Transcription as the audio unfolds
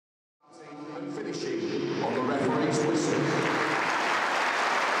Finishing on the referee's whistle.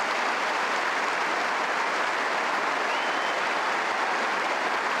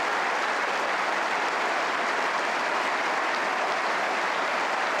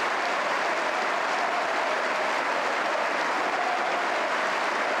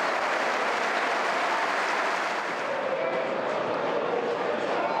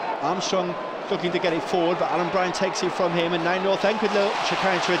 Armstrong looking to get it forward, but Alan Bryan takes it from him, and now North End could launch a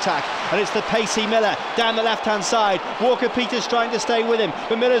counter-attack, and it's the pacey Miller down the left-hand side. Walker-Peters trying to stay with him,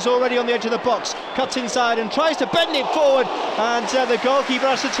 but Miller's already on the edge of the box, cuts inside and tries to bend it forward, and the goalkeeper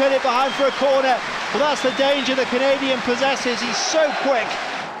has to turn it behind for a corner. Well, that's the danger the Canadian possesses. He's so quick.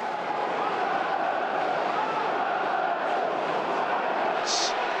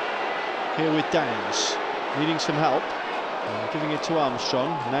 Here with Downs, needing some help. Giving it to Armstrong,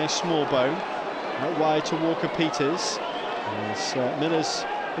 now Smallbone, out wide to Walker-Peters. Miller's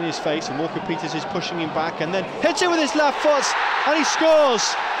in his face, and Walker-Peters is pushing him back, and then hits it with his left foot, and he scores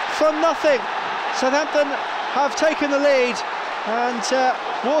from nothing. Southampton have taken the lead, and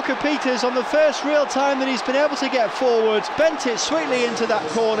Walker-Peters, on the first real time that he's been able to get forward, bent it sweetly into that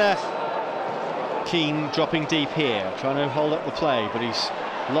corner. Keane dropping deep here, trying to hold up the play, but he's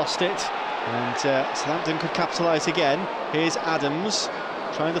lost it. And Southampton could capitalise again. Here's Adams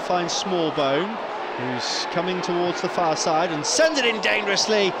trying to find Smallbone, who's coming towards the far side and sends it in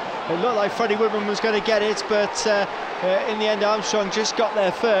dangerously. It looked like Freddie Woodman was going to get it, but in the end Armstrong just got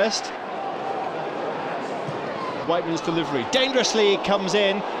there first. Whiteman's delivery, dangerously it comes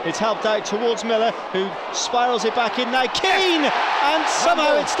in. It's helped out towards Miller, who spirals it back in now. Keane! And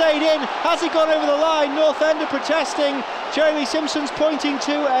somehow it stayed in. Has it gone over the line? North End are protesting. Jeremy Simpson's pointing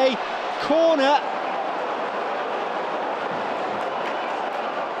to a corner.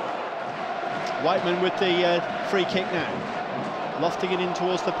 Whiteman with the free kick now, lofting it in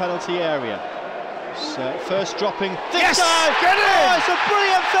towards the penalty area. First dropping this time. Get it! Oh, it's a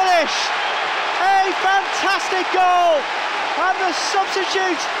brilliant finish, a fantastic goal, and the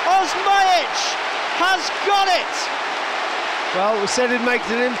substitute Osmajic has got it. Well, we said it'd make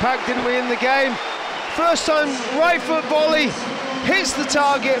an impact, didn't we, in the game? First time, right foot volley, hits the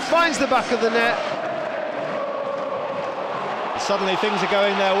target, finds the back of the net. Suddenly things are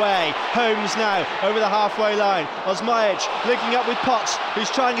going their way. Holmes now over the halfway line. Osmajic linking up with Potts,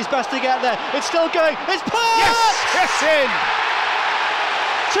 who's trying his best to get there. It's still going. It's Potts! Yes! Yes, in!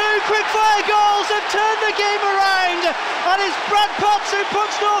 Two quick-fire goals have turned the game around, and it's Brad Potts who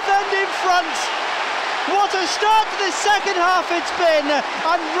puts North End in front. What a start to the second half it's been,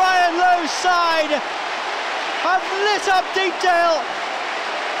 and Ryan Lowe's side have lit up Deepdale,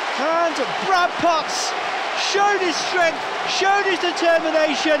 and Brad Potts showed his strength, showed his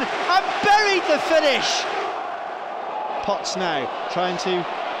determination, and buried the finish. Potts now trying to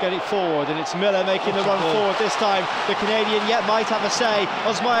get it forward, and it's Miller making the run forward this time. The Canadian yet might have a say.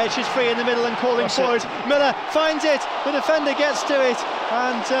 Osmajic is free in the middle and calling forward. Miller finds it, the defender gets to it,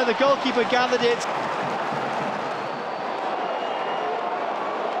 and the goalkeeper gathered it.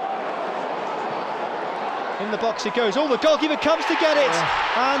 In the box it goes. Oh, the goalkeeper comes to get it,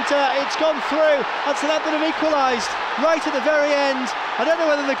 and it's gone through. And Southampton have equalised right at the very end. I don't know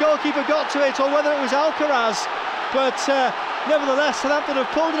whether the goalkeeper got to it or whether it was Alcaraz, but nevertheless, Southampton have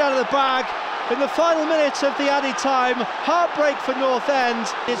pulled it out of the bag in the final minutes of the added time. Heartbreak for North End.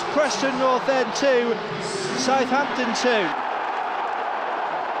 It's Preston North End 2, Southampton 2.